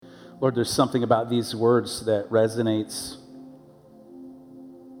Lord, there's something about these words that resonates.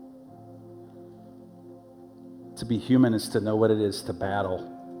 To be human is to know what it is to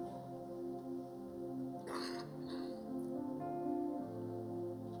battle.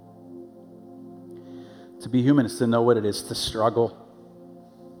 To be human is to know what it is to struggle.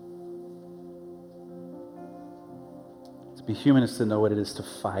 To be human is to know what it is to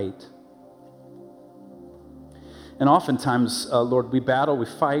fight. And oftentimes, Lord, we battle, we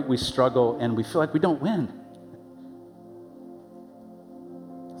fight, we struggle, and we feel like we don't win.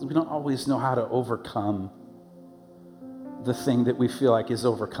 We don't always know how to overcome the thing that we feel like is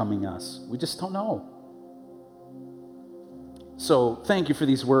overcoming us. We just don't know. So thank you for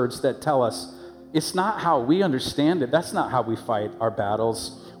these words that tell us it's not how we understand it. That's not how we fight our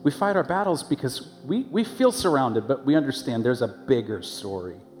battles. We fight our battles because we feel surrounded, but we understand there's a bigger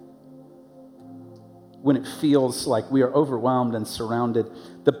story. When it feels like we are overwhelmed and surrounded,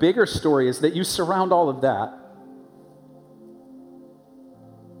 the bigger story is that you surround all of that.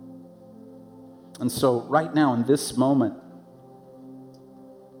 And so right now in this moment,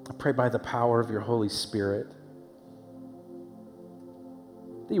 I pray by the power of your Holy Spirit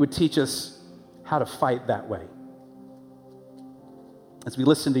that you would teach us how to fight that way. As we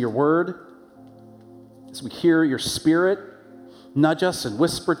listen to your word, as we hear your Spirit nudge us and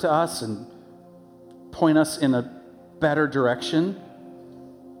whisper to us and point us in a better direction,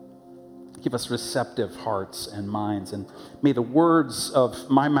 give us receptive hearts and minds. And may the words of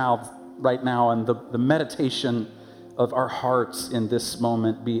my mouth right now and the meditation of our hearts in this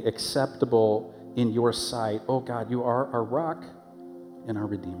moment be acceptable in your sight. Oh God, you are our rock and our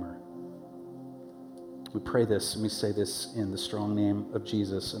Redeemer. We pray this and we say this in the strong name of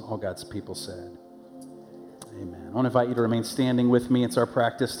Jesus, and all God's people said, amen. I want to invite you to remain standing with me. It's our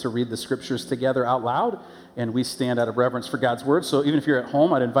practice to read the scriptures together out loud, and we stand out of reverence for God's word. So even if you're at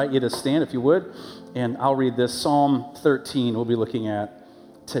home, I'd invite you to stand if you would, and I'll read this. Psalm 13 we'll be looking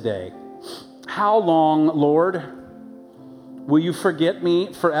at today. How long, Lord, will you forget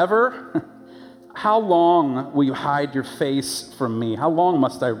me forever? How long will you hide your face from me? How long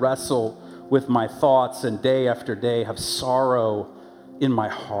must I wrestle with my thoughts and day after day have sorrow in my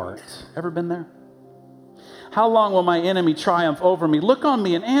heart? Ever been there? How long will my enemy triumph over me? Look on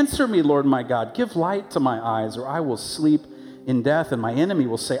me and answer me, Lord my God. Give light to my eyes, or I will sleep in death, and my enemy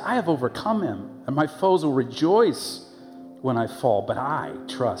will say, I have overcome him, and my foes will rejoice when I fall. But I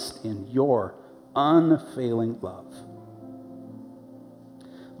trust in your unfailing love.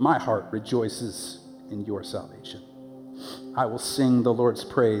 My heart rejoices in your salvation. I will sing the Lord's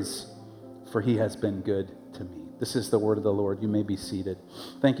praise, for he has been good to me. This is the word of the Lord. You may be seated.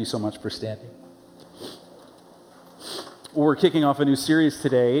 Thank you so much for standing. We're kicking off a new series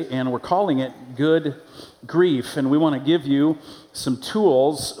today, and we're calling it Good Grief, and we want to give you some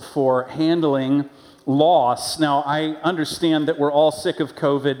tools for handling loss. Now, I understand that we're all sick of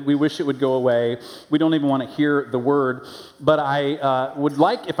COVID. We wish it would go away. We don't even want to hear the word, but I would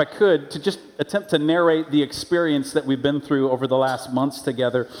like, if I could, to just attempt to narrate the experience that we've been through over the last months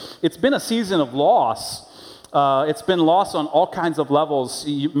together. It's been a season of loss. It's been loss on all kinds of levels.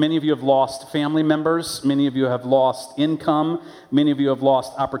 Many of you have lost family members. Many of you have lost income. Many of you have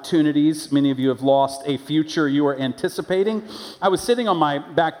lost opportunities. Many of you have lost a future you were anticipating. I was sitting on my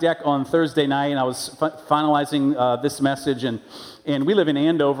back deck on Thursday night, and I was finalizing this message, and we live in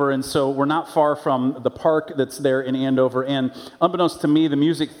Andover, and so we're not far from the park that's there in Andover. And unbeknownst to me, the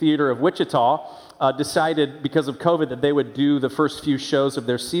Music Theater of Wichita decided, because of COVID, that they would do the first few shows of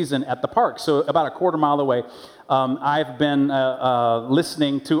their season at the park. So about a quarter mile away, I've been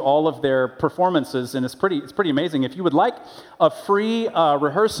listening to all of their performances, and it's pretty amazing. If you would like a free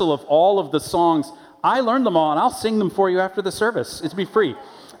rehearsal of all of the songs, I learned them all, and I'll sing them for you after the service. It'll be free.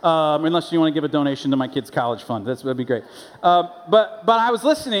 Unless you want to give a donation to my kids' college fund. That'd be great. But I was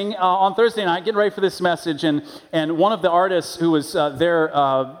listening on Thursday night, getting ready for this message, and one of the artists who was there,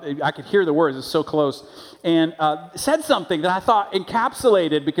 I could hear the words, it's so close, and said something that I thought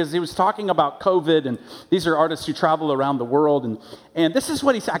encapsulated, because he was talking about COVID, and these are artists who travel around the world, and this is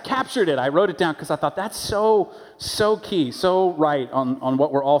what he said. I captured it. I wrote it down because I thought that's so key, so right on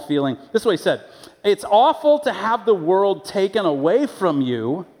what we're all feeling. This is what he said. It's awful to have the world taken away from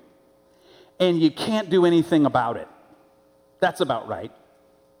you and you can't do anything about it. That's about right.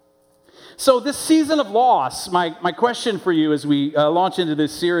 So this season of loss, my question for you as we launch into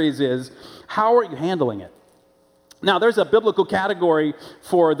this series is, how are you handling it? Now, there's a biblical category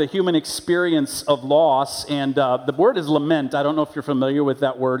for the human experience of loss, and the word is lament. I don't know if you're familiar with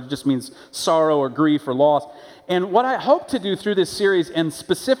that word. It just means sorrow or grief or loss. And what I hope to do through this series, and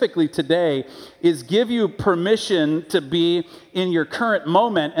specifically today, is give you permission to be in your current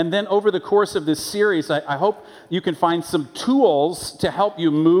moment. And then over the course of this series, I hope you can find some tools to help you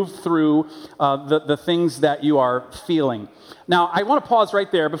move through the things that you are feeling. Now, I want to pause right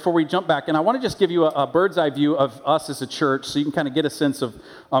there before we jump back, and I want to just give you a bird's eye view of us as a church so you can kind of get a sense of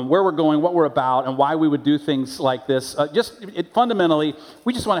where we're going, what we're about, and why we would do things like this. Fundamentally,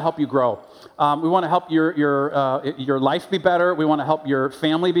 we just want to help you grow. We want to help your life be better. We want to help your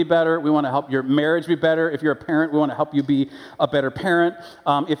family be better. We want to help your marriage be better. If you're a parent, we want to help you be a better parent.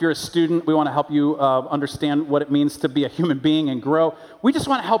 If you're a student, we want to help you understand what it means to be a human being and grow. We just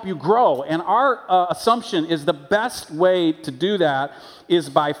want to help you grow. And our assumption is the best way to do that is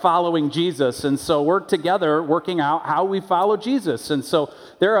by following Jesus. And so we're together working out how we follow Jesus. And so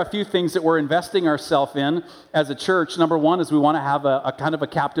there are a few things that we're investing ourselves in as a church. Number one is we want to have a kind of a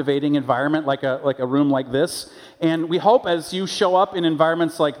captivating environment like a room like this. And we hope as you show up in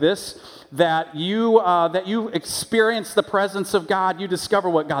environments like this, that you experience the presence of God, you discover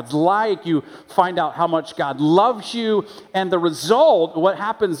what God's like, you find out how much God loves you, and the result, what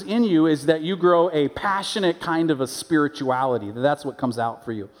happens in you is that you grow a passionate kind of a spirituality. That's what comes out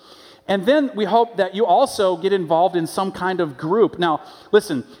for you. And then we hope that you also get involved in some kind of group. Now,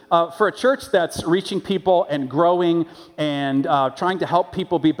 listen, for a church that's reaching people and growing and trying to help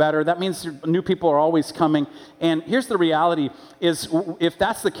people be better, that means new people are always coming. And here's the reality is if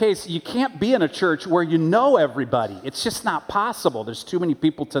that's the case, you can't be in a church where you know everybody. It's just not possible. There's too many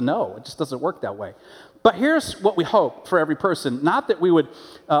people to know. It just doesn't work that way. But here's what we hope for every person. Not that we would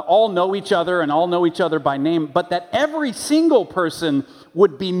all know each other and all know each other by name, but that every single person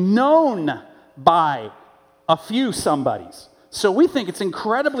would be known by a few somebodies. So we think it's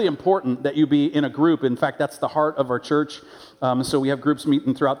incredibly important that you be in a group. In fact, that's the heart of our church. So we have groups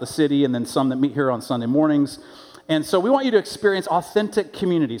meeting throughout the city and then some that meet here on Sunday mornings. And so we want you to experience authentic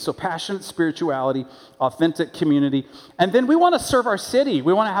community. So passionate spirituality, authentic community. And then we want to serve our city.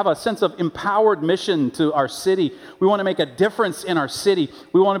 We want to have a sense of empowered mission to our city. We want to make a difference in our city.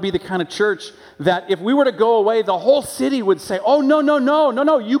 We want to be the kind of church that if we were to go away, the whole city would say, oh,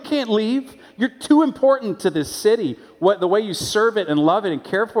 no, you can't leave. You're too important to this city, the way you serve it and love it and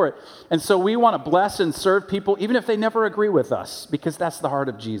care for it. And so we want to bless and serve people, even if they never agree with us, because that's the heart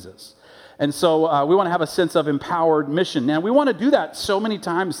of Jesus. And so we want to have a sense of empowered mission. And we want to do that so many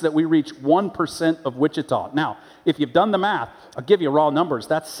times that we reach 1% of Wichita. Now, if you've done the math, I'll give you raw numbers.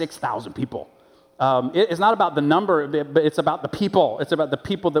 That's 6,000 people. It's not about the number, but it's about the people. It's about the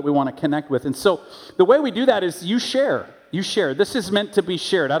people that we want to connect with. And so the way we do that is you share. You share. This is meant to be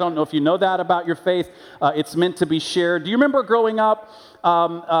shared. I don't know if you know that about your faith. It's meant to be shared. Do you remember growing up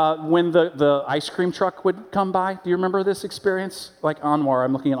when the ice cream truck would come by? Do you remember this experience? Like Anwar,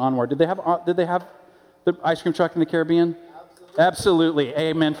 I'm looking at Anwar. Did they have the ice cream truck in the Caribbean? Absolutely.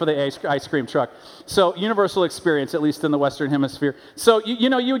 Amen for the ice cream truck. So universal experience, at least in the Western Hemisphere. So,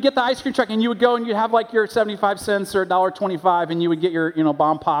 you would get the ice cream truck and you would go and you'd have like your 75 cents or $1.25 and you would get your,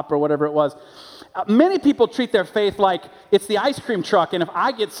 bomb pop or whatever it was. Many people treat their faith like it's the ice cream truck, and if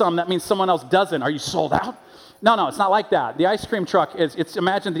I get some, that means someone else doesn't. Are you sold out? No, it's not like that. The ice cream truck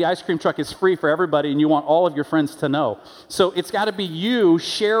imagine the ice cream truck is free for everybody, and you want all of your friends to know. So it's got to be you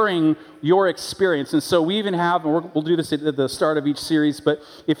sharing your experience. And so we even have, and we'll do this at the start of each series, but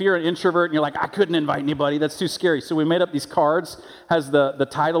if you're an introvert and you're like, I couldn't invite anybody, that's too scary. So we made up these cards, has the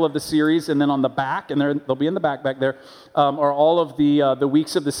title of the series, and then on the back, and they'll be in the back there, are all of the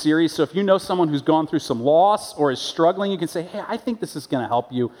weeks of the series. So if you know someone who's gone through some loss or is struggling, you can say, hey, I think this is going to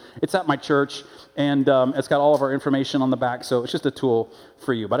help you. It's at my church, and it's got all of our information on the back, so it's just a tool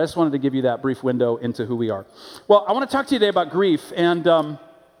for you. But I just wanted to give you that brief window into who we are. Well, I want to talk to you today about grief, and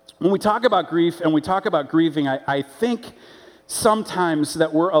when we talk about grief and we talk about grieving, I think sometimes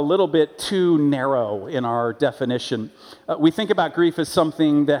that we're a little bit too narrow in our definition. We think about grief as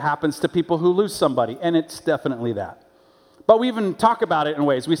something that happens to people who lose somebody, and it's definitely that. But we even talk about it in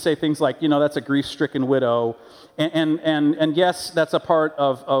ways. We say things like, that's a grief-stricken widow, and yes, that's a part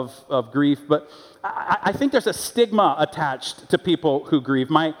of grief, but I think there's a stigma attached to people who grieve.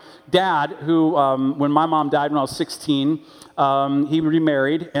 My dad, who, when my mom died when I was 16, he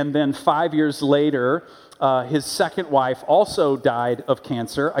remarried, and then 5 years later, his second wife also died of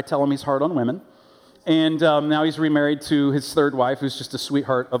cancer. I tell him he's hard on women. And now he's remarried to his third wife, who's just a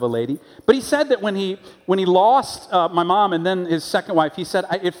sweetheart of a lady. But he said that when he lost my mom and then his second wife, he said,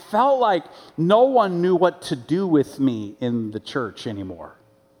 it felt like no one knew what to do with me in the church anymore.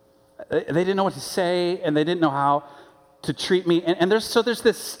 They didn't know what to say, and they didn't know how to treat me. And there's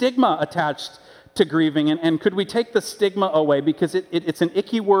this stigma attached to grieving, and could we take the stigma away, because it's an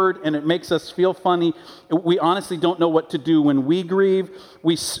icky word and it makes us feel funny. We honestly don't know what to do when we grieve.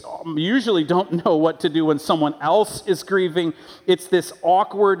 We usually don't know what to do when someone else is grieving. It's this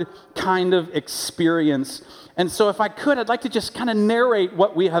awkward kind of experience. And so if I could, I'd like to just kind of narrate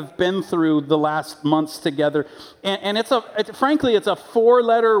what we have been through the last months together. And frankly, it's a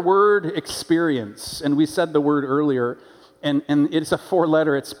 4-letter word, experience. And we said the word earlier. And it's a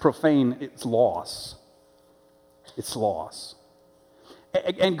 4-letter, it's profane, it's loss. It's loss.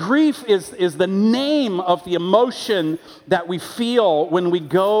 And grief is the name of the emotion that we feel when we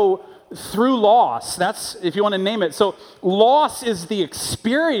go through loss. That's, if you want to name it. So loss is the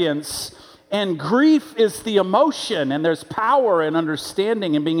experience, and grief is the emotion. And there's power and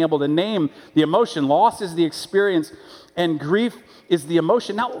understanding in being able to name the emotion. Loss is the experience, and grief is the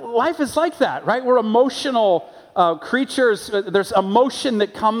emotion. Now, life is like that, right? We're emotional creatures. There's emotion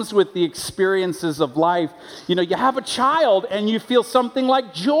that comes with the experiences of life. You know, you have a child and you feel something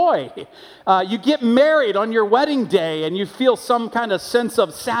like joy. You get married on your wedding day and you feel some kind of sense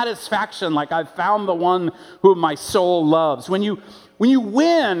of satisfaction, like I've found the one whom my soul loves. When you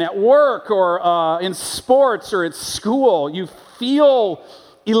win at work or in sports or at school, you feel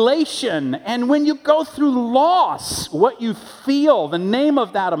elation. And when you go through loss, what you feel, the name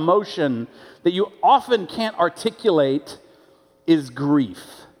of that emotion that you often can't articulate, is grief.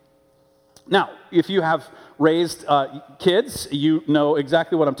 Now, if you have raised kids, you know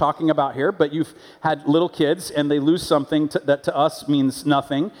exactly what I'm talking about here, but you've had little kids and they lose something that to us means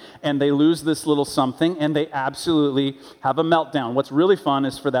nothing, and they lose this little something and they absolutely have a meltdown. What's really fun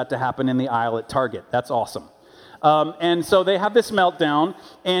is for that to happen in the aisle at Target. That's awesome. And so they have this meltdown,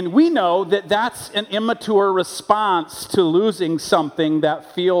 and we know that that's an immature response to losing something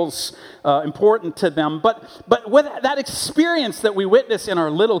that feels important to them. But that experience that we witness in our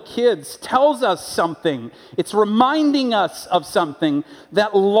little kids tells us something. It's reminding us of something,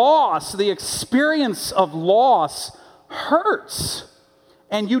 that loss, the experience of loss, hurts.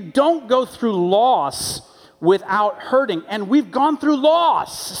 And you don't go through loss without hurting. And we've gone through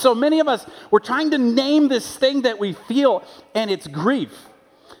loss. So many of us, we're trying to name this thing that we feel, and it's grief.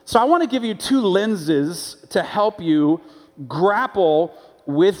 So I want to give you 2 lenses to help you grapple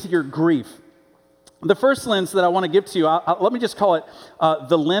with your grief. The first lens that I want to give to you, let me just call it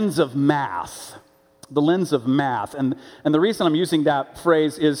the lens of math. The lens of math. And the reason I'm using that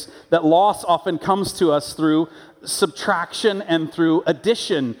phrase is that loss often comes to us through subtraction and through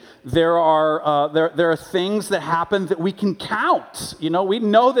addition. There are things that happen that we can count. You know, we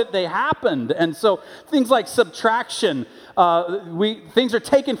know that they happened. And so things like subtraction, things are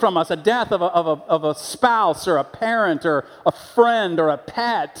taken from us, a death of a spouse or a parent or a friend or a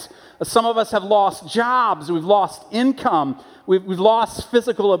pet. Some of us have lost jobs, we've lost income, we've lost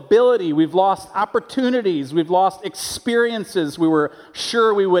physical ability, we've lost opportunities, we've lost experiences we were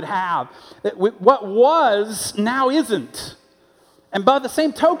sure we would have. What was now isn't. And by the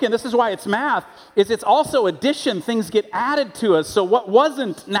same token, this is why it's math, is it's also addition. Things get added to us. So what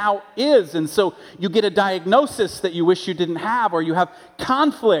wasn't now is. And so you get a diagnosis that you wish you didn't have, or you have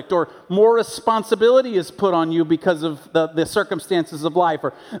conflict, or more responsibility is put on you because of the circumstances of life,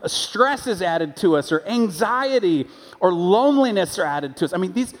 or stress is added to us, or anxiety or loneliness are added to us. I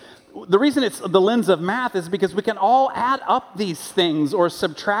mean, the reason it's the lens of math is because we can all add up these things or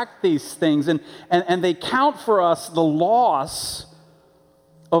subtract these things, and they count for us the loss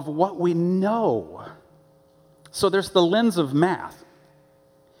of what we know. So there's the lens of math.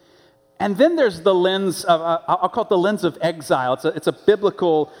 And then there's the lens of, I'll call it the lens of exile. It's a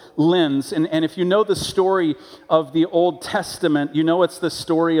biblical lens. And if you know the story of the Old Testament, you know it's the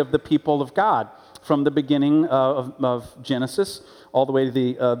story of the people of God from the beginning of Genesis all the way to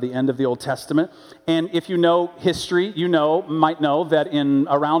the end of the Old Testament. And if you know history, might know that in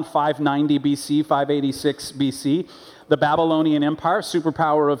around 590 BC, 586 BC, the Babylonian Empire,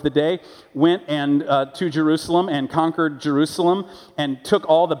 superpower of the day, went to Jerusalem and conquered Jerusalem and took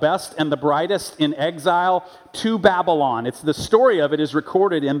all the best and the brightest in exile to Babylon. The story of it is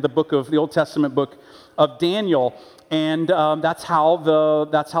recorded in the Old Testament book of Daniel. And that's how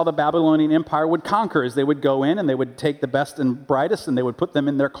the Babylonian Empire would conquer, is they would go in and they would take the best and brightest and they would put them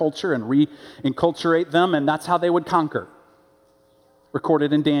in their culture and re-enculturate them, and that's how they would conquer.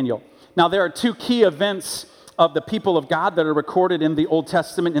 Recorded in Daniel. Now there are 2 key events of the people of God that are recorded in the Old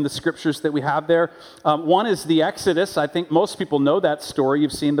Testament, in the scriptures that we have there. One is the Exodus. I think most people know that story.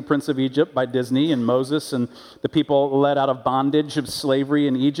 You've seen The Prince of Egypt by Disney, and Moses and the people led out of bondage of slavery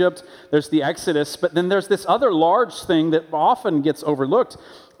in Egypt. There's the Exodus, but then there's this other large thing that often gets overlooked,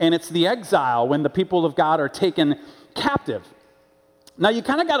 and it's the exile, when the people of God are taken captive. Now, you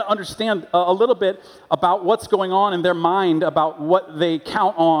kind of got to understand a little bit about what's going on in their mind, about what they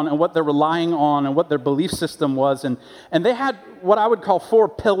count on and what they're relying on and what their belief system was. And they had what I would call 4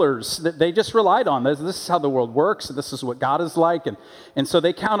 pillars that they just relied on. This is how the world works. This is what God is like. And so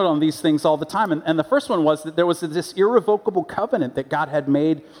they counted on these things all the time. And the first one was that there was this irrevocable covenant that God had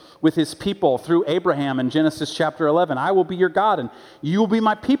made with his people through Abraham in Genesis chapter 11. I will be your God and you will be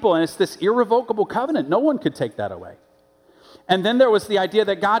my people. And it's this irrevocable covenant. No one could take that away. And then there was the idea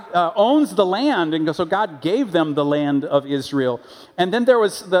that God owns the land, and so God gave them the land of Israel. And then there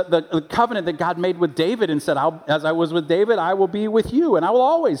was the covenant that God made with David and said, as I was with David, I will be with you, and I will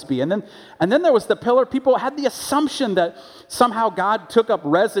always be. And then there was the pillar. People had the assumption that somehow God took up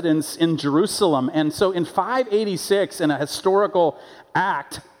residence in Jerusalem. And so in 586, in a historical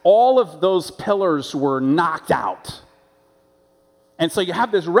act, all of those pillars were knocked out. And so you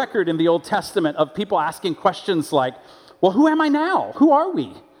have this record in the Old Testament of people asking questions like, well, who am I now? Who are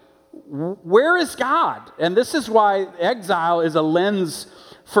we? Where is God? And this is why exile is a lens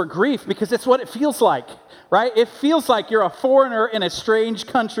for grief, because it's what it feels like, right? It feels like you're a foreigner in a strange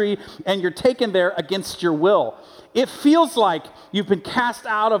country and you're taken there against your will. It feels like you've been cast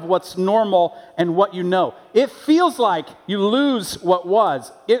out of what's normal and what you know. It feels like you lose what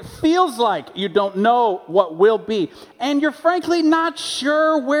was. It feels like you don't know what will be. And you're frankly not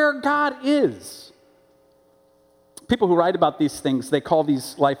sure where God is. People who write about these things, they call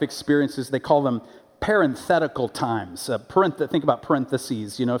these life experiences, they call them parenthetical times. Think about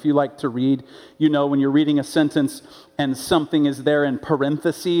parentheses. You know, if you like to read, you know, when you're reading a sentence and something is there in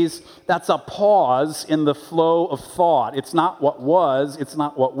parentheses, that's a pause in the flow of thought. It's not what was, it's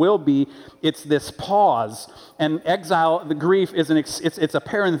not what will be, it's this pause. And exile, the grief, it's a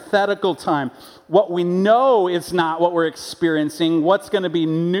parenthetical time. What we know is not what we're experiencing. What's going to be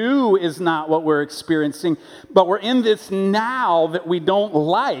new is not what we're experiencing. But we're in this now that we don't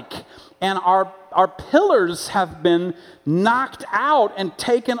like. And our pillars have been knocked out and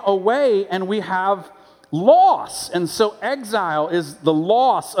taken away, and we have loss. And so exile is the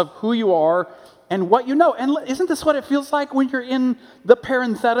loss of who you are and what you know. And isn't this what it feels like when you're in the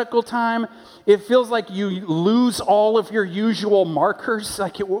parenthetical time? It feels like you lose all of your usual markers.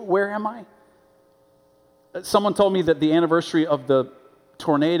 Like, where am I? Someone told me that the anniversary of the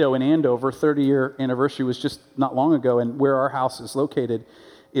tornado in Andover, 30-year anniversary, was just not long ago, and where our house is located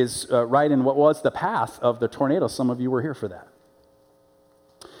is right in what was the path of the tornado. Some of you were here for that.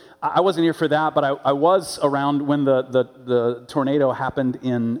 I wasn't here for that, but I was around when the tornado happened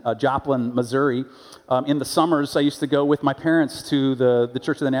in Joplin, Missouri. In the summers, I used to go with my parents to the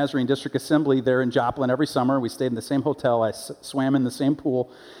Church of the Nazarene District Assembly there in Joplin every summer. We stayed in the same hotel. I swam in the same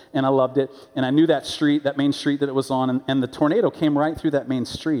pool, and I loved it. And I knew that street, that main street that it was on, and the tornado came right through that main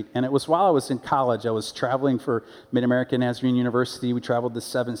street. And it was while I was in college. I was traveling for Mid-American Nazarene University. We traveled the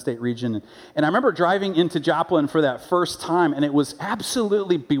 7-state region. And I remember driving into Joplin for that first time, and it was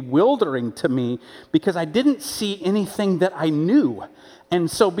absolutely bewildering to me because I didn't see anything that I knew. And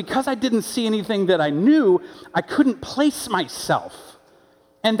so because I didn't see anything that I knew, I couldn't place myself.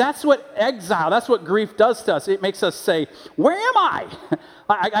 And that's what exile, that's what grief does to us. It makes us say, where am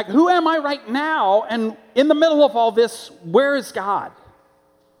I? Who am I right now? And in the middle of all this, where is God?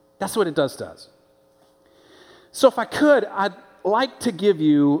 That's what it does to us. So if I could, I'd like to give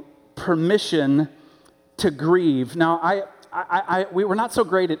you permission to grieve. Now, we were not so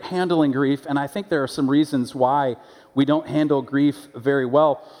great at handling grief, and I think there are some reasons why we don't handle grief very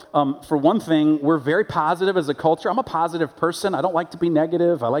well. For one thing, we're very positive as a culture. I'm a positive person. I don't like to be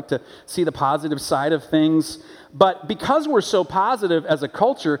negative. I like to see the positive side of things. But because we're so positive as a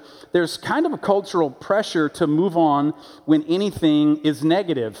culture, there's kind of a cultural pressure to move on when anything is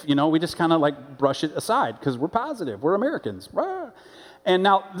negative. You know, we just kind of like brush it aside because we're positive. We're Americans. And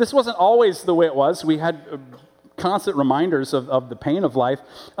now, this wasn't always the way it was. We had constant reminders of the pain of life.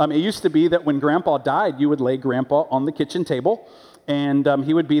 It used to be that when Grandpa died, you would lay Grandpa on the kitchen table, and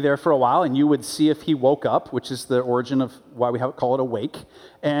he would be there for a while, and you would see if he woke up, which is the origin of why we call it a wake.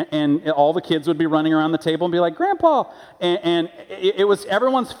 And all the kids would be running around the table and be like, Grandpa! And it was,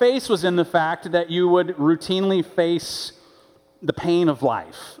 everyone's face was in the fact that you would routinely face the pain of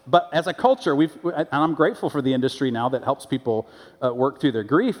life. But as a culture, and I'm grateful for the industry now that helps people work through their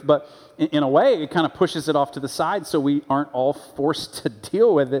grief, but in a way, it kind of pushes it off to the side so we aren't all forced to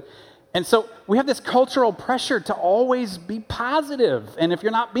deal with it. And so we have this cultural pressure to always be positive. And if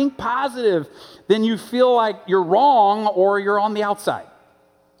you're not being positive, then you feel like you're wrong or you're on the outside.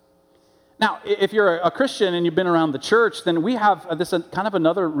 Now, if you're a Christian and you've been around the church, then we have this kind of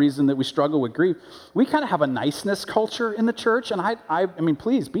another reason that we struggle with grief. We kind of have a niceness culture in the church, and I mean,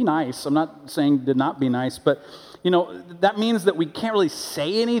 please be nice. I'm not saying to not be nice, but that means that we can't really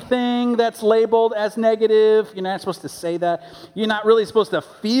say anything that's labeled as negative. You're not supposed to say that. You're not really supposed to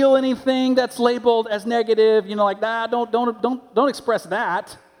feel anything that's labeled as negative. Like that. Don't express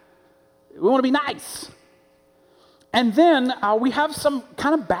that. We want to be nice. And then we have some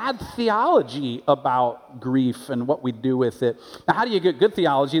kind of bad theology about grief and what we do with it. Now, how do you get good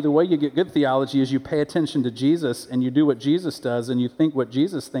theology? The way you get good theology is you pay attention to Jesus and you do what Jesus does and you think what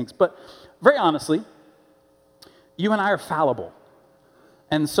Jesus thinks. But very honestly, you and I are fallible.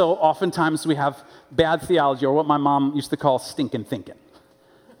 And so oftentimes we have bad theology, or what my mom used to call stinking thinking.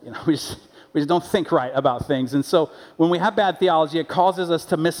 We just don't think right about things. And so when we have bad theology, it causes us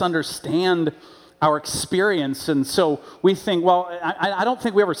to misunderstand our experience. And so we think, well, I don't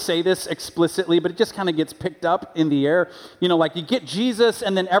think we ever say this explicitly, but it just kind of gets picked up in the air. Like you get Jesus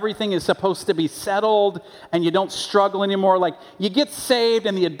and then everything is supposed to be settled and you don't struggle anymore. Like you get saved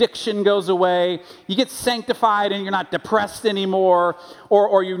and the addiction goes away. You get sanctified and you're not depressed anymore.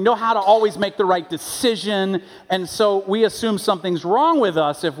 Or you know how to always make the right decision. And so we assume something's wrong with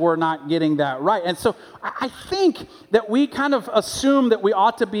us if we're not getting that right. And so I think that we kind of assume that we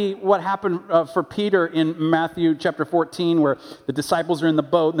ought to be what happened for Peter in Matthew chapter 14, where the disciples are in the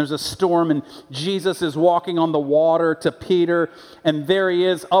boat and there's a storm and Jesus is walking on the water to Peter, and there he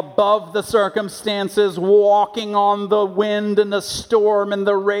is above the circumstances, walking on the wind and the storm and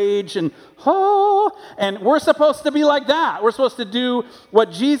the rage, and we're supposed to be like that. We're supposed to do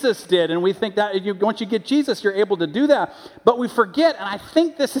what Jesus did, and we think that once you get Jesus, you're able to do that. But we forget, and I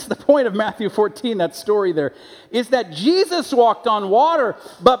think this is the point of Matthew 14, that story there, is that Jesus walked on water,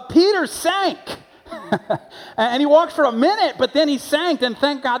 but Peter sank. And he walked for a minute, but then he sank, and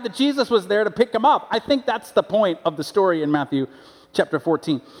thank God that Jesus was there to pick him up. I think that's the point of the story in Matthew chapter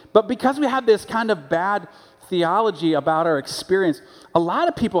 14. But because we have this kind of bad theology about our experience, a lot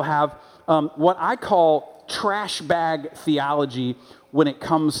of people have what I call trash bag theology when it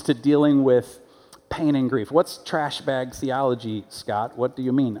comes to dealing with pain and grief. What's trash bag theology, Scott? What do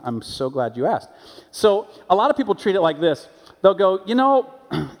you mean? I'm so glad you asked. So a lot of people treat it like this. They'll go, you know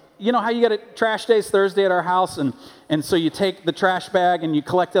how you get a trash days Thursday at our house, and so you take the trash bag and you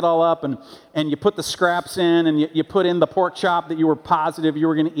collect it all up and you put the scraps in and you put in the pork chop that you were positive you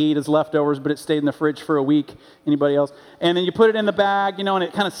were going to eat as leftovers, but it stayed in the fridge for a week. Anybody else? And then you put it in the bag, and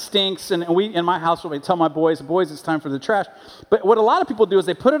it kind of stinks. And we, in my house, we tell my boys, it's time for the trash. But what a lot of people do is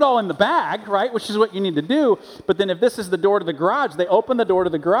they put it all in the bag, right, which is what you need to do. But then if this is the door to the garage, they open the door to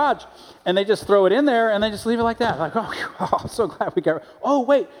the garage and they just throw it in there and they just leave it like that. Like, I'm so glad we got it. Oh,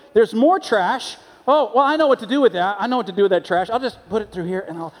 wait, there's more trash. Oh, well, I know what to do with that. I know what to do with that trash. I'll just put it through here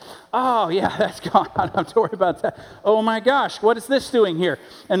and oh, yeah, that's gone. I don't have to worry about that. Oh, my gosh, what is this doing here?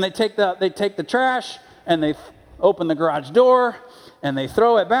 And they take the trash and they open the garage door and they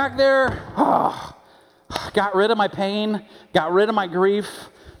throw it back there. Oh, got rid of my pain, got rid of my grief,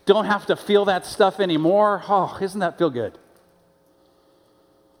 don't have to feel that stuff anymore. Oh, doesn't that feel good?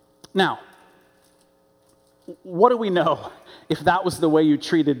 Now, what do we know if that was the way you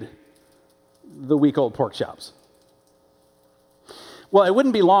treated the week-old pork chops? Well, it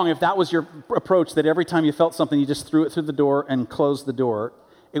wouldn't be long if that was your approach, that every time you felt something, you just threw it through the door and closed the door.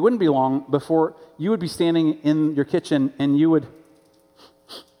 It wouldn't be long before you would be standing in your kitchen and you would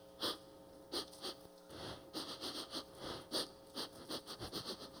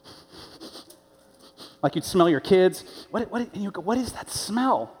like you'd smell your kids. And you go, what is that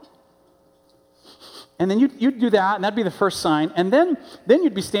smell? And then you'd do that, and that'd be the first sign. And then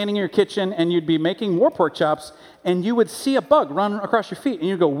you'd be standing in your kitchen, and you'd be making more pork chops, and you would see a bug run across your feet, and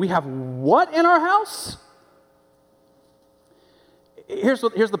you'd go, we have what in our house? Here's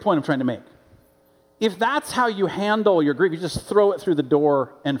the point I'm trying to make. If that's how you handle your grief, you just throw it through the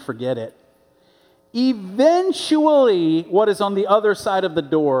door and forget it. Eventually, what is on the other side of the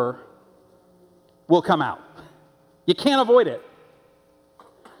door will come out. You can't avoid it.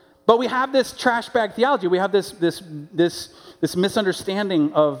 But we have this trash bag theology. We have this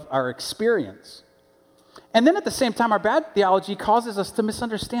misunderstanding of our experience. And then at the same time, our bad theology causes us to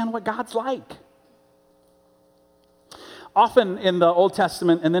misunderstand what God's like. Often in the Old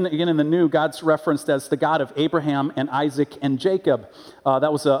Testament, and then again in the New, God's referenced as the God of Abraham and Isaac and Jacob.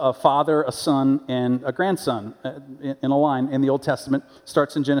 That was a father, a son, and a grandson in a line in the Old Testament.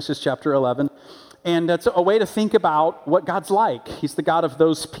 Starts in Genesis chapter 11. And it's a way to think about what God's like. He's the God of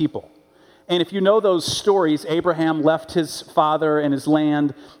those people. And if you know those stories, Abraham left his father and his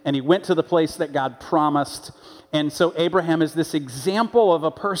land, and he went to the place that God promised. And so Abraham is this example of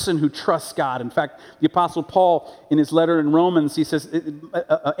a person who trusts God. In fact, the Apostle Paul, in his letter in Romans, he says,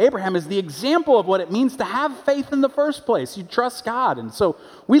 Abraham is the example of what it means to have faith in the first place. You trust God. And so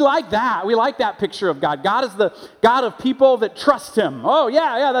we like that. We like that picture of God. God is the God of people that trust him. Oh,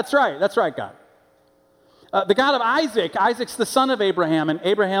 yeah, that's right. That's right, God. The God of Isaac. Isaac's the son of Abraham, and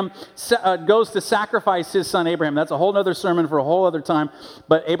Abraham goes to sacrifice his son Abraham. That's a whole other sermon for a whole other time.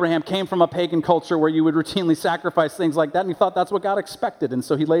 But Abraham came from a pagan culture where you would routinely sacrifice things like that, and he thought that's what God expected. And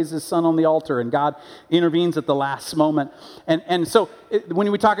so he lays his son on the altar, and God intervenes at the last moment. And so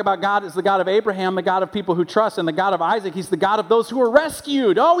when we talk about God as the God of Abraham, the God of people who trust, and the God of Isaac, he's the God of those who are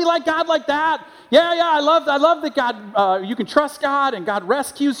rescued. Oh, we like God like that. Yeah, I love that God, you can trust God, and God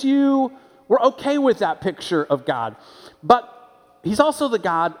rescues you. We're okay with that picture of God. But he's also the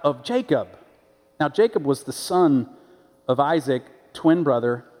God of Jacob. Now, Jacob was the son of Isaac, twin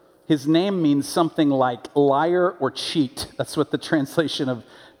brother. His name means something like liar or cheat. That's what the translation of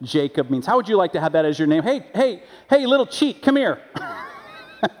Jacob means. How would you like to have that as your name? Hey, little cheat, come here.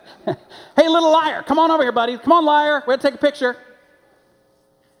 Hey, little liar, come on over here, buddy. Come on, liar. We're going to take a picture.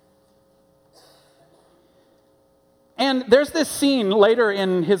 And there's this scene later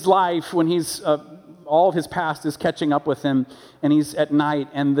in his life when he's all of his past is catching up with him, and he's at night,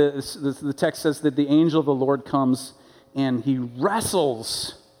 and the text says that the angel of the Lord comes and he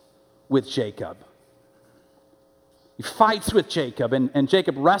wrestles with Jacob. He fights with Jacob, and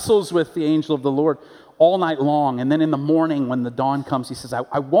Jacob wrestles with the angel of the Lord all night long. And then in the morning when the dawn comes, he says,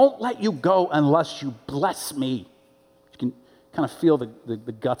 I won't let you go unless you bless me. You can kind of feel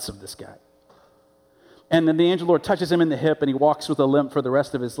the guts of this guy. And then the angel of the Lord touches him in the hip, and he walks with a limp for the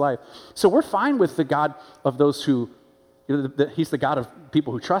rest of his life. So we're fine with the God of those who, he's the God of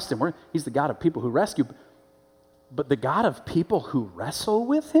people who trust him. He's the God of people who rescue. But the God of people who wrestle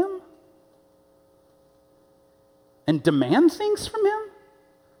with him and demand things from him?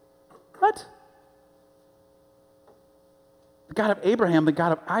 What? The God of Abraham, the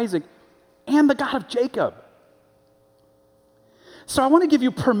God of Isaac, and the God of Jacob. So I want to give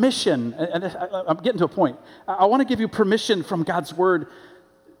you permission, and I'm getting to a point. I want to give you permission from God's word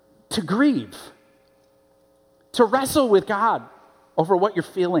to grieve, to wrestle with God over what you're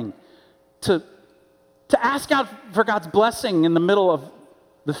feeling, to ask God for God's blessing in the middle of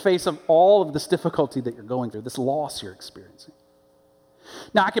the face of all of this difficulty that you're going through, this loss you're experiencing.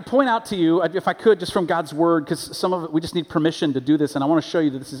 Now, I could point out to you, if I could, just from God's word, because some of it, we just need permission to do this, and I want to show you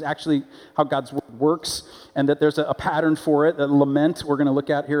that this is actually how God's word works, and that there's a pattern for it, a lament we're going to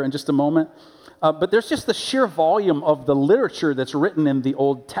look at here in just a moment. But there's just the sheer volume of the literature that's written in the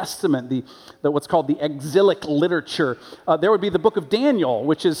Old Testament, the what's called the exilic literature. There would be the book of Daniel,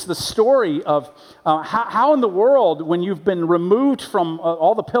 which is the story of how in the world, when you've been removed from,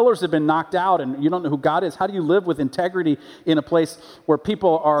 all the pillars have been knocked out and you don't know who God is, how do you live with integrity in a place where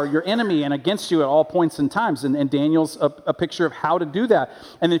people are your enemy and against you at all points and times? And Daniel's a picture of how to do that.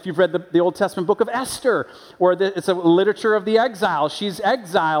 And if you've read the Old Testament book of Esther, or it's a literature of the exile, she's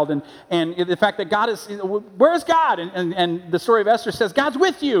exiled, and the fact that God is, where's God? And the story of Esther says, God's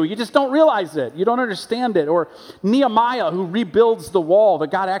with you. You just don't realize it. You don't understand it. Or Nehemiah, who rebuilds the wall,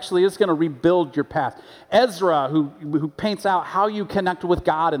 that God actually is going to rebuild your path. Ezra, who paints out how you connect with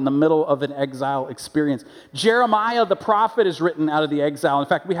God in the middle of an exile experience. Jeremiah, the prophet, is written out of the exile. In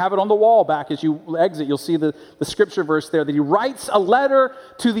fact, we have it on the wall back as you exit. You'll see the scripture verse there that he writes a letter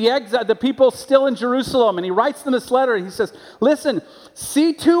to the people still in Jerusalem. And he writes them this letter. And he says, listen,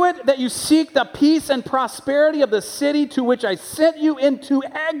 see to it that you seek the peace and prosperity of the city to which I sent you into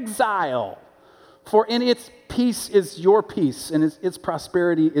exile. For in its peace is your peace, and its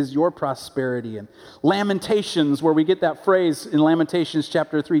prosperity is your prosperity. And Lamentations, where we get that phrase in Lamentations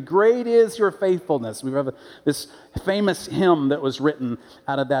chapter 3, great is your faithfulness. We have this famous hymn that was written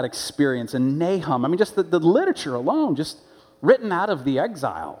out of that experience. And Nahum, I mean, just the literature alone, just written out of the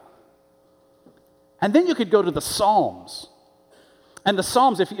exile. And then you could go to the Psalms. And the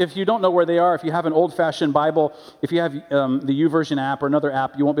Psalms, if you don't know where they are, if you have an old-fashioned Bible, if you have the YouVersion app or another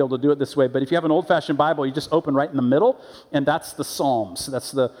app, you won't be able to do it this way. But if you have an old-fashioned Bible, you just open right in the middle, and that's the Psalms.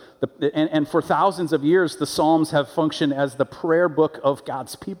 That's and for thousands of years, the Psalms have functioned as the prayer book of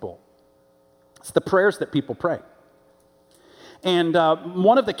God's people. It's the prayers that people pray. And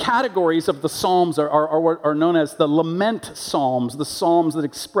one of the categories of the Psalms are known as the Lament Psalms, the Psalms that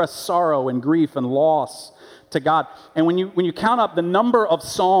express sorrow and grief and loss, to God. And when you count up the number of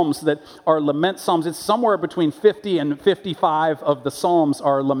psalms that are lament psalms, it's somewhere between 50 and 55 of the psalms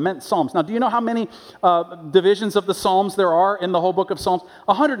are lament psalms. Now, do you know how many divisions of the psalms there are in the whole book of Psalms?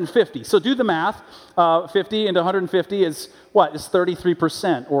 150. So do the math. 50 into 150 is what? It's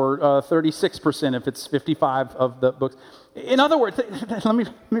 33% or 36% if it's 55 of the books. In other words, let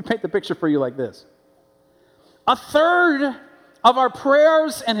me paint the picture for you like this. A third of our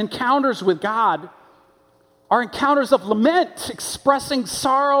prayers and encounters with God are encounters of lament, expressing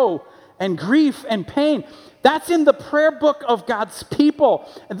sorrow and grief and pain. That's in the prayer book of God's people.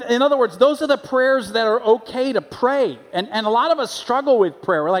 In other words, those are the prayers that are okay to pray. And a lot of us struggle with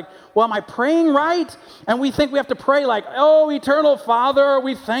prayer. We're like, well, am I praying right? And we think we have to pray like, oh, eternal Father,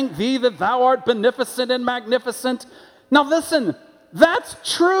 we thank thee that thou art beneficent and magnificent. Now listen, that's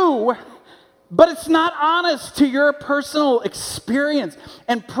true, but it's not honest to your personal experience.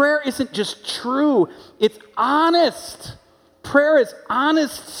 And prayer isn't just true, it's honest. Prayer is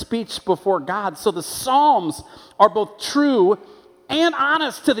honest speech before God. So the Psalms are both true and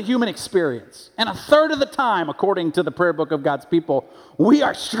honest to the human experience. And a third of the time, according to the prayer book of God's people, we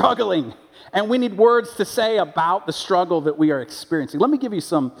are struggling. And we need words to say about the struggle that we are experiencing. Let me give you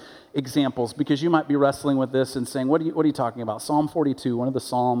some examples, because you might be wrestling with this and saying, what are you talking about? Psalm 42, one of the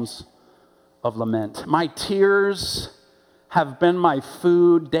Psalms of lament. My tears have been my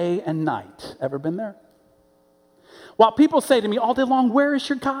food day and night. Ever been there? While people say to me all day long, where is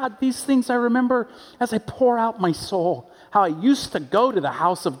your God? These things I remember as I pour out my soul, how I used to go to the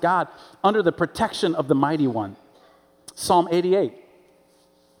house of God under the protection of the Mighty One. Psalm 88.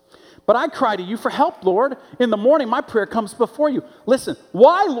 But I cry to you for help, Lord. In the morning, my prayer comes before you. Listen,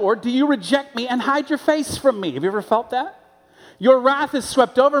 why, Lord, do you reject me and hide your face from me? Have you ever felt that? Your wrath has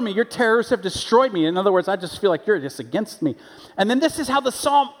swept over me. Your terrors have destroyed me. In other words, I just feel like you're just against me. And then this is how the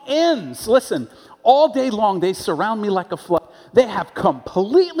psalm ends. Listen, all day long they surround me like a flood. They have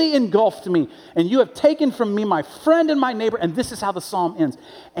completely engulfed me. And you have taken from me my friend and my neighbor. And this is how the psalm ends.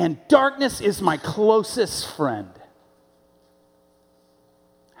 And darkness is my closest friend.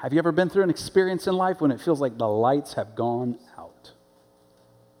 Have you ever been through an experience in life when it feels like the lights have gone out?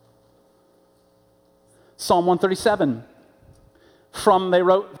 Psalm 137. They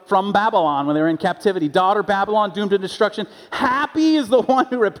wrote from Babylon when they were in captivity. Daughter Babylon, doomed to destruction. Happy is the one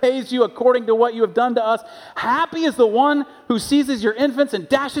who repays you according to what you have done to us. Happy is the one who seizes your infants and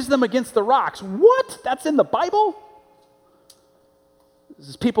dashes them against the rocks. What? That's in the Bible? This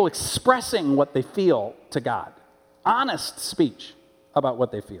is people expressing what they feel to God. Honest speech about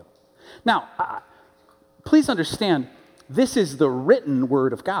what they feel. Now, please understand, this is the written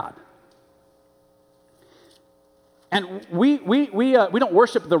word of God. And we don't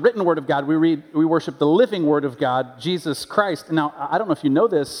worship the written word of God. We worship the living word of God, Jesus Christ. Now, I don't know if you know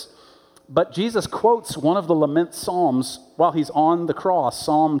this, but Jesus quotes one of the lament psalms while he's on the cross,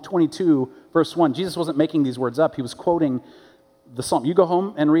 Psalm 22, verse 1. Jesus wasn't making these words up. He was quoting the psalm. You go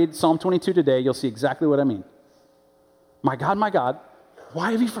home and read Psalm 22 today, you'll see exactly what I mean. My God,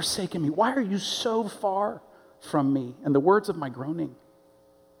 why have you forsaken me? Why are you so far from me? And the words of my groaning.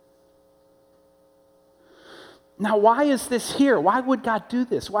 Now, why is this here? Why would God do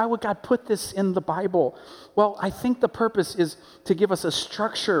this? Why would God put this in the Bible? Well, I think the purpose is to give us a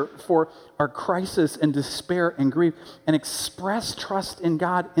structure for our crisis and despair and grief and express trust in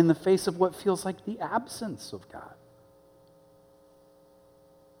God in the face of what feels like the absence of God.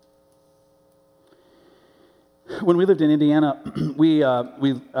 When we lived in Indiana, we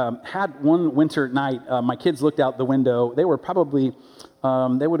had one winter night. My kids looked out the window. They were probably,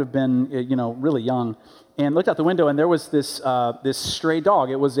 they would have been, really young, and looked out the window, and there was this stray dog.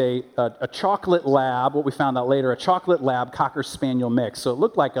 It was a chocolate lab. What we found out later, a chocolate lab cocker spaniel mix. So it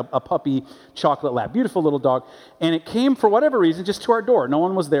looked like a puppy chocolate lab. Beautiful little dog, and it came for whatever reason just to our door. No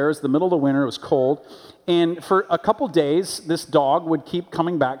one was there. It was the middle of the winter. It was cold, and for a couple days, this dog would keep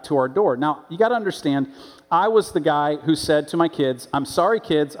coming back to our door. Now you got to understand, I was the guy who said to my kids, I'm sorry,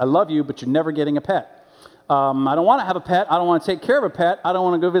 kids, I love you, but you're never getting a pet. I don't want to have a pet. I don't want to take care of a pet. I don't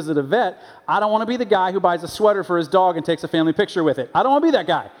want to go visit a vet. I don't want to be the guy who buys a sweater for his dog and takes a family picture with it. I don't want to be that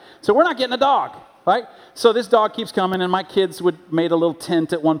guy. So we're not getting a dog, right? So this dog keeps coming, and my kids made a little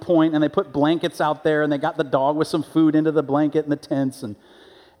tent at one point, and they put blankets out there, and they got the dog with some food into the blanket and the tents.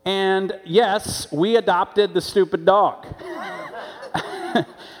 And yes, we adopted the stupid dog.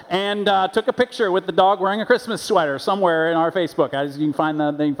 And took a picture with the dog wearing a Christmas sweater somewhere in our Facebook. You can find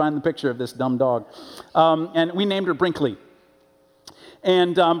the picture of this dumb dog. And we named her Brinkley.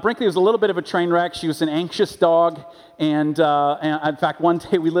 And Brinkley was a little bit of a train wreck. She was an anxious dog. And in fact, one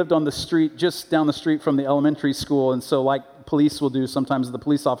day we lived on the street, just down the street from the elementary school. And so like police will do sometimes, the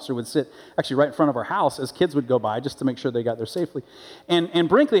police officer would sit actually right in front of our house as kids would go by just to make sure they got there safely. And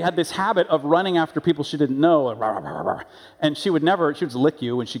Brinkley had this habit of running after people she didn't know, and she would lick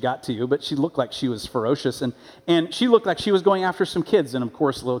you when she got to you, but she looked like she was ferocious, and she looked like she was going after some kids, and of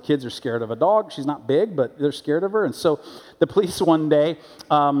course little kids are scared of a dog. She's not big, but they're scared of her, and so the police one day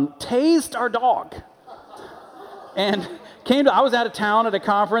tased our dog. And I was out of town at a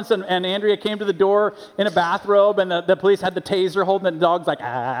conference, and Andrea came to the door in a bathrobe, and the police had the taser holding the dog's like,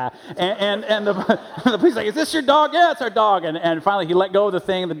 ah. And the police like, is this your dog? Yeah, it's our dog. And finally he let go of the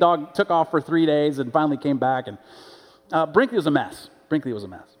thing. The dog took off for 3 days and finally came back. And Brinkley was a mess.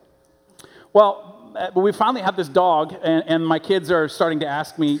 Well, but we finally have this dog, and my kids are starting to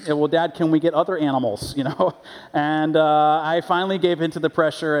ask me, well, Dad, can we get other animals, And I finally gave into the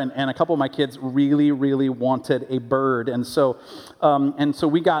pressure, and a couple of my kids really, really wanted a bird. And so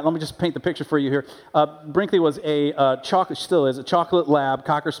we got, let me just paint the picture for you here. Brinkley was still is a chocolate lab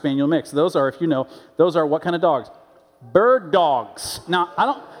Cocker Spaniel mix. Those are, if you know, those are what kind of dogs? Bird dogs. Now,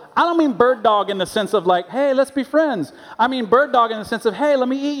 I don't mean bird dog in the sense of like, hey, let's be friends. I mean bird dog in the sense of, hey, let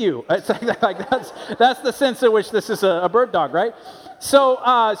me eat you. It's like that's the sense in which this is a bird dog, right? So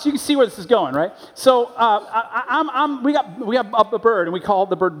you can see where this is going, right? So we have a bird, and we call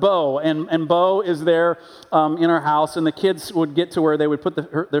the bird Bo, and Bo is there in our house, and the kids would get to where they would put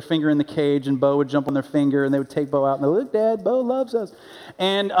their finger in the cage, and Bo would jump on their finger, and they would take Bo out, and they look, Dad, Bo loves us.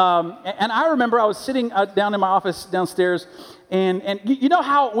 And I remember I was sitting down in my office downstairs, and you know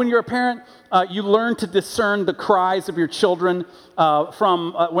how when you're a parent, you learn to discern the cries of your children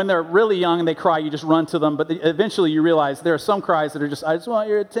from when they're really young and they cry, you just run to them. But eventually you realize there are some cries that are just, I just want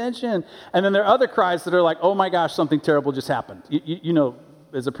your attention. And then there are other cries that are like, oh my gosh, something terrible just happened. You know,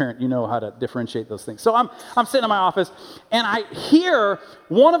 as a parent, you know how to differentiate those things. So I'm sitting in my office, and I hear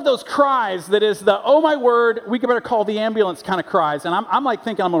one of those cries that is the, oh my word, we better call the ambulance kind of cries. And I'm like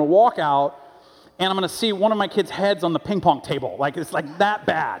thinking I'm going to walk out, and I'm going to see one of my kids' heads on the ping pong table. Like, it's like that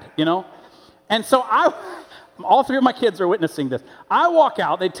bad, And so all three of my kids are witnessing this. I walk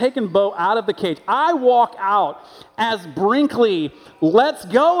out. They've taken Bo out of the cage. I walk out as Brinkley lets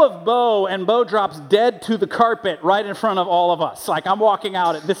go of Bo, and Bo drops dead to the carpet right in front of all of us. Like, I'm walking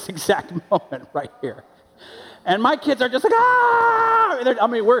out at this exact moment right here. And my kids are just like, ah!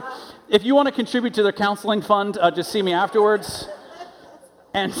 If you want to contribute to their counseling fund, just see me afterwards.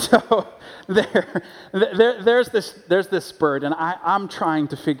 And so there's this bird, and I'm trying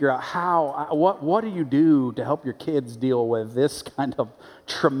to figure out what do you do to help your kids deal with this kind of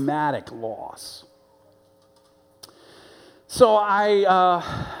traumatic loss. So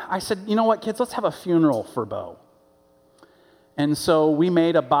I said, you know what, kids, let's have a funeral for Bo. And so we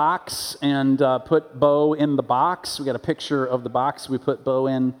made a box and put Bo in the box. We got a picture of the box we put Bo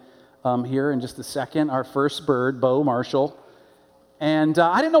in here in just a second. Our first bird, Bo Marshall. And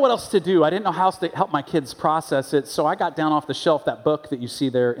I didn't know what else to do. I didn't know how else to help my kids process it. So I got down off the shelf that book that you see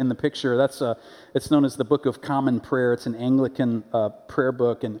there in the picture. It's known as the Book of Common Prayer. It's an Anglican prayer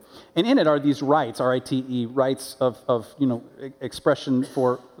book. And in it are these rites, R-I-T-E, rites of expression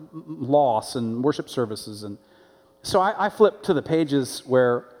for loss and worship services. And so I flipped to the pages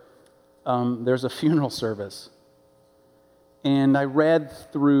where there's a funeral service. And I read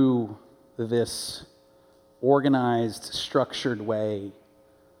through this organized, structured way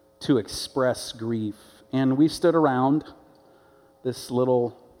to express grief. And we stood around this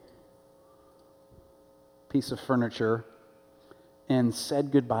little piece of furniture and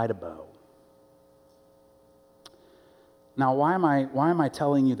said goodbye to Bo. Now, why am I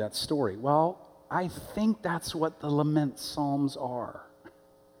telling you that story? Well, I think that's what the Lament Psalms are.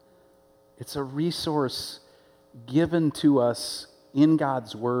 It's a resource given to us in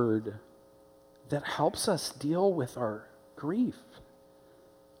God's Word that helps us deal with our grief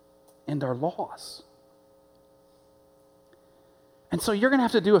and our loss. And so you're going to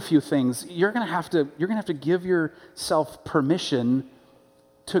have to do a few things. You're going to have to give yourself permission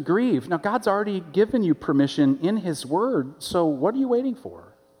to grieve. Now, God's already given you permission in His Word, so what are you waiting for?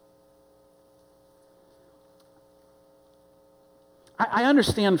 I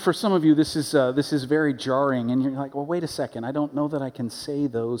understand for some of you this is very jarring, and you're like, well, wait a second. I don't know that I can say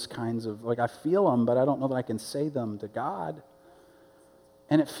those kinds of, I feel them, but I don't know that I can say them to God.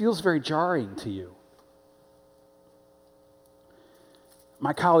 And it feels very jarring to you.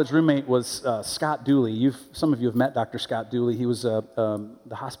 My college roommate was Scott Dooley. Some of you have met Dr. Scott Dooley. He was the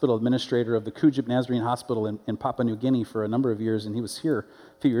hospital administrator of the Wichita Nazarene Hospital in Papua New Guinea for a number of years, and he was here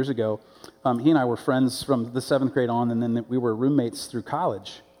a few years ago. He and I were friends from the 7th grade on, and then we were roommates through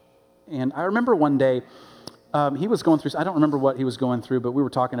college. And I remember one day, he was going through, I don't remember what he was going through, but we were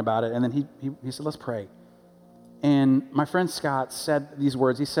talking about it, and then he said, let's pray. And my friend Scott said these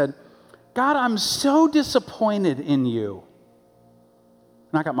words. He said, God, I'm so disappointed in you.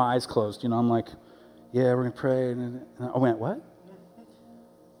 And I got my eyes closed. I'm like, yeah, we're going to pray. And I went, what?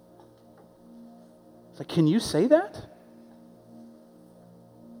 It's like, can you say that?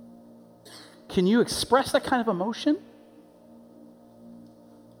 Can you express that kind of emotion?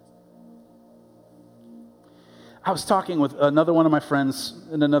 I was talking with another one of my friends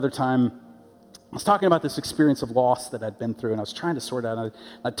in another time. I was talking about this experience of loss that I'd been through, and I was trying to sort it out.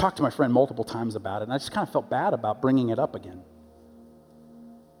 I talked to my friend multiple times about it, and I just kind of felt bad about bringing it up again.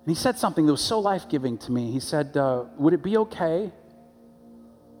 And he said something that was so life-giving to me. He said, would it be okay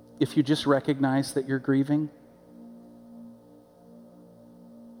if you just recognize that you're grieving?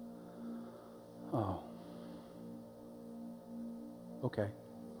 Oh. Okay.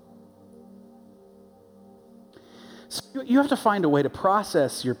 So you have to find a way to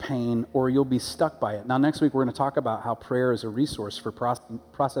process your pain, or you'll be stuck by it. Now, next week, we're going to talk about how prayer is a resource for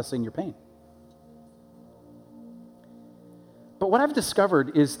processing your pain. But what I've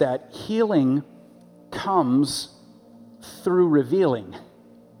discovered is that healing comes through revealing.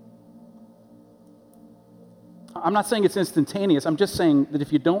 I'm not saying it's instantaneous. I'm just saying that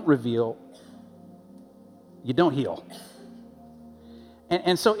if you don't reveal, you don't heal.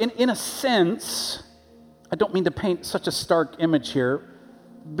 And so in a sense, I don't mean to paint such a stark image here,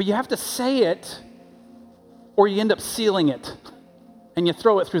 but you have to say it or you end up sealing it and you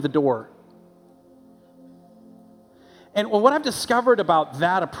throw it through the door. And what I've discovered about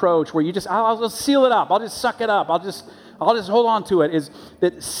that approach, where I'll just seal it up, I'll just suck it up, I'll just hold on to it, is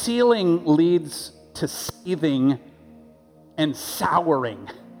that sealing leads to seething and souring.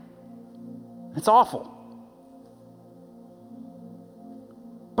 It's awful.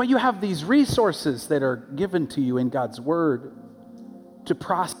 But you have these resources that are given to you in God's Word to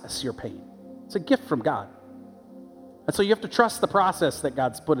process your pain. It's a gift from God. And so you have to trust the process that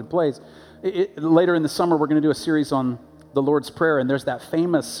God's put in place. Later in the summer, we're going to do a series on the Lord's Prayer, and there's that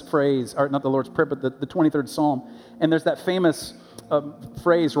famous phrase, or not the Lord's Prayer, but the 23rd Psalm, and there's that famous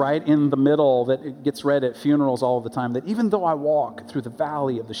phrase right in the middle that it gets read at funerals all the time, that even though I walk through the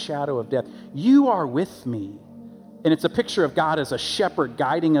valley of the shadow of death, you are with me. And it's a picture of God as a shepherd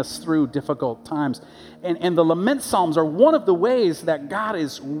guiding us through difficult times. And the Lament Psalms are one of the ways that God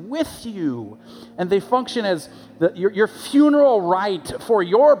is with you. And they function as your funeral rite for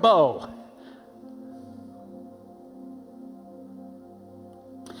your bow.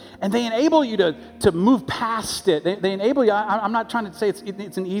 And they enable you to move past it. They enable you. I'm not trying to say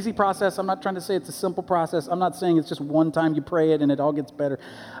it's an easy process. I'm not trying to say it's a simple process. I'm not saying it's just one time you pray it and it all gets better.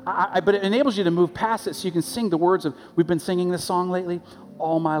 But it enables you to move past it so you can sing the words of, we've been singing this song lately,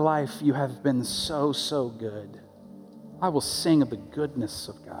 all my life you have been so, so good. I will sing of the goodness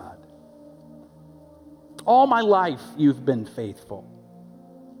of God. All my life you've been faithful.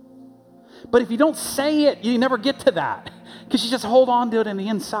 But if you don't say it, you never get to that, because you just hold on to it in the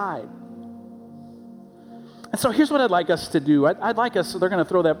inside. And so here's what I'd like us to do. I'd like us, so they're going to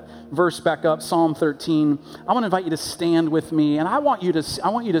throw that verse back up, Psalm 13. I want to invite you to stand with me, and I want you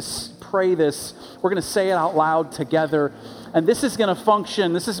to pray this. We're going to say it out loud together, and this is going to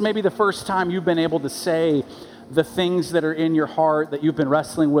function. This is maybe the first time you've been able to say the things that are in your heart that you've been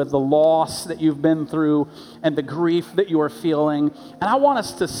wrestling with, the loss that you've been through, and the grief that you are feeling. And I want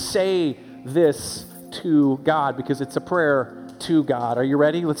us to say this to God, because it's a prayer to God. Are you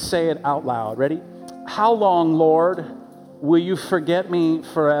ready? Let's say it out loud. Ready? How long, Lord, will you forget me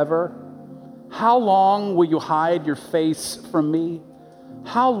forever? How long will you hide your face from me?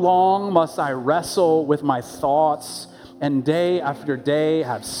 How long must I wrestle with my thoughts and day after day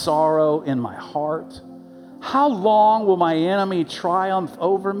have sorrow in my heart? How long will my enemy triumph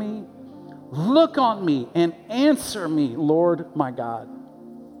over me? Look on me and answer me, Lord my God.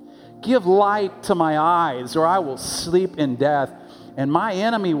 Give light to my eyes, or I will sleep in death, and my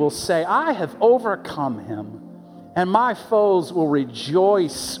enemy will say, I have overcome him, and my foes will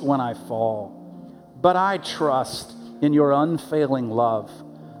rejoice when I fall. But I trust in your unfailing love.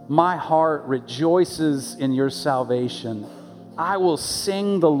 My heart rejoices in your salvation. I will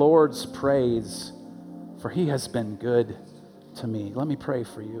sing the Lord's praise, for he has been good to me. Let me pray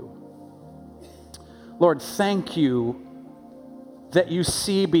for you. Lord, thank you that you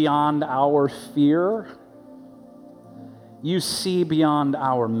see beyond our fear. You see beyond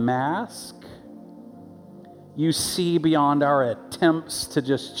our mask. You see beyond our attempts to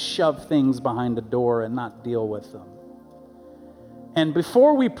just shove things behind a door and not deal with them. And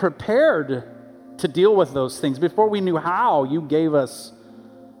before we prepared to deal with those things, before we knew how, you gave us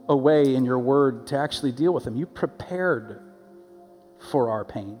a way in your word to actually deal with them. You prepared for our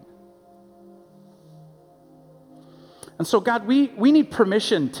pain. And so, God, we need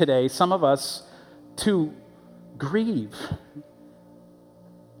permission today, some of us, to grieve.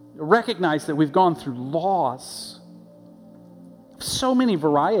 Recognize that we've gone through loss of so many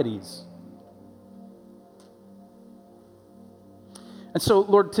varieties. And so,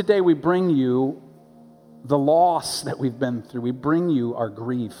 Lord, today we bring you the loss that we've been through. We bring you our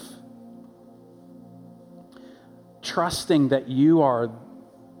grief, trusting that you are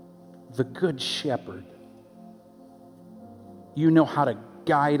the good shepherd. You know how to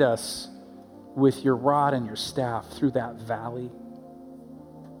guide us with your rod and your staff through that valley,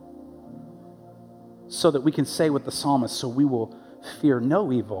 so that we can say with the psalmist, so we will fear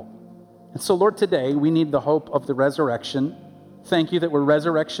no evil. And so, Lord, today we need the hope of the resurrection. Thank you that we're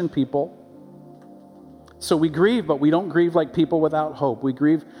resurrection people. So we grieve, but we don't grieve like people without hope. We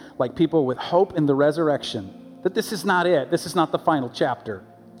grieve like people with hope in the resurrection, that this is not it. This is not the final chapter.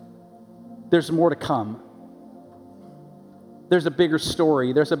 There's more to come. There's a bigger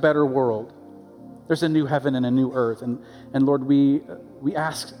story. There's a better world. There's a new heaven and a new earth. And Lord, we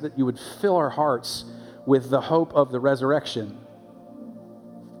ask that you would fill our hearts with the hope of the resurrection.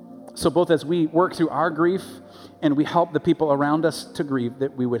 So both as we work through our grief and we help the people around us to grieve,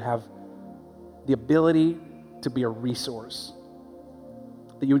 that we would have the ability to be a resource,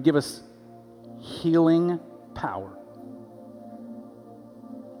 that you would give us healing power.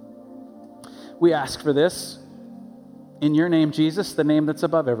 We ask for this in your name, Jesus, the name that's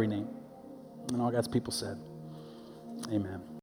above every name. And all God's people said, amen.